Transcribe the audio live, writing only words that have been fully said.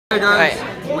Hey guys,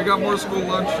 we got more school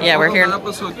lunch. Yeah, we're here.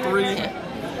 Episode 3.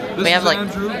 This We have is like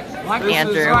Andrew.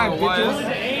 Andrew.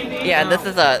 Yeah, this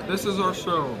is our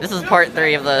show. This is part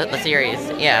 3 of the series.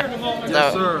 Yeah.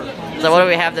 Yes, sir. So what do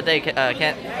we have today,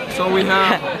 Kent? So we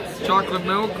have chocolate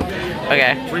milk.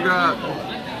 Okay. We got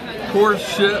poor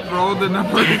shit rolled in the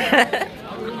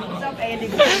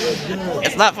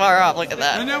It's not far off. Look at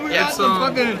that. And then we got some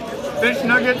fucking fish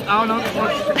nuggets. I don't know.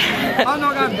 I don't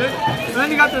know. Got this. And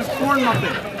then you got this corn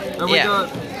muffin. And we got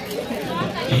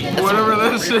whatever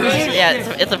this is. Yeah,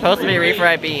 it's supposed to be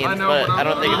refried beans, I know, but I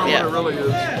don't think it's what it really is.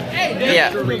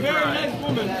 Yeah.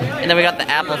 And then we got the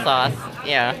applesauce.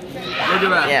 Yeah. Look at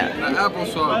that. Yeah. The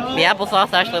applesauce. The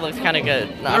applesauce actually looks kind of good.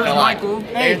 Not There's gonna lie. Michael.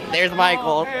 There's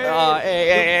Michael.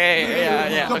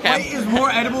 Yeah. The Okay. plate is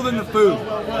more edible than the food.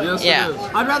 Yes, Yeah. it is.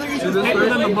 I'd rather eat See the this paper plate?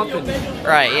 than the muffin.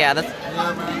 Right. Yeah. That's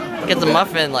get the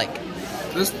muffin like.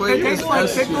 This It plate is tastes like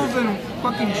S pickles tier. and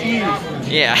fucking cheese.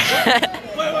 Yeah.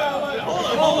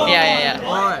 yeah.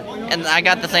 Alright. And I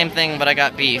got the same thing, but I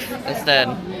got beef instead,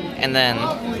 and then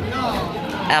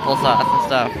applesauce and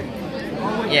stuff.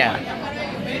 Yeah.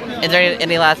 Is there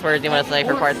any last words you want to say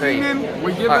for part 3?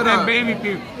 We give it And a baby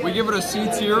puke. we give it a C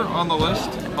tier on the list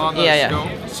on the Yeah. scale.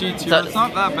 C tier. So- It's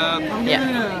not that bad.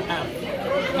 Yeah.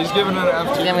 He's giving it an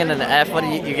F tier. I'm giving it an F. What do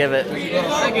you give it?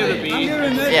 I give it a B. I'm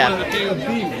giving this Yeah. one a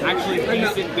B. Actually,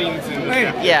 basic things in the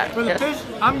Hey, Yeah. for the fish,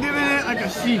 I'm giving it like a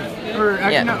C. Or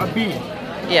actually Yeah. not a B.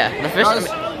 Yeah. The fish. Guys,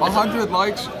 100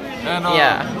 likes, and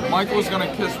Yeah. Michael's gonna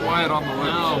kiss Wyatt on the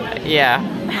lips. Yeah.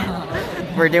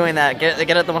 We're doing that. Get it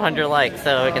to 100 likes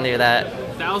so we can do that.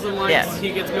 1,000 likes, Yeah. he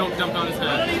gets milk dumped on his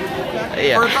head. For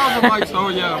Yeah. 1,000 likes, oh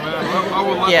yeah, man, I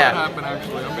would let Yeah. that happen.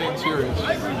 Actually, I'm being serious.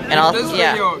 And also, If this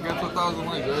yeah. video gets 1,000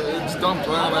 likes, it's dumped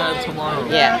right on the head tomorrow.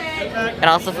 Yeah. And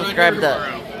also subscribe to.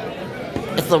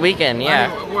 It's the weekend. Yeah.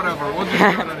 Anyway, whatever, we'll just do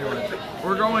it anyway.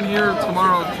 We're going here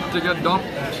tomorrow to get dumped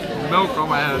milk on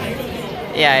my head.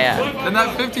 Yeah. And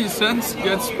that 50 cents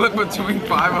gets split between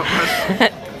 5 of us.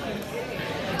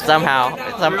 Somehow.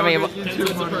 I mean,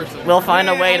 YouTube money. we'll find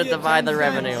a way to divide the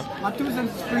revenue. My 2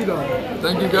 cents is free though.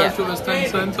 Thank you guys Yeah. for this 10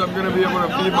 cents. I'm gonna be able to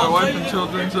feed my wife and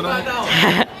children tonight.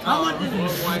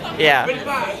 Yeah.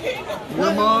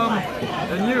 Your mom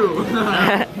and you.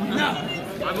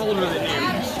 I'm older than you.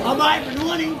 I'll buy it for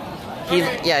 20.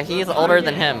 He's older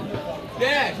than him.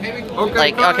 Okay,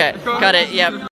 Like, okay, cut it. Yep.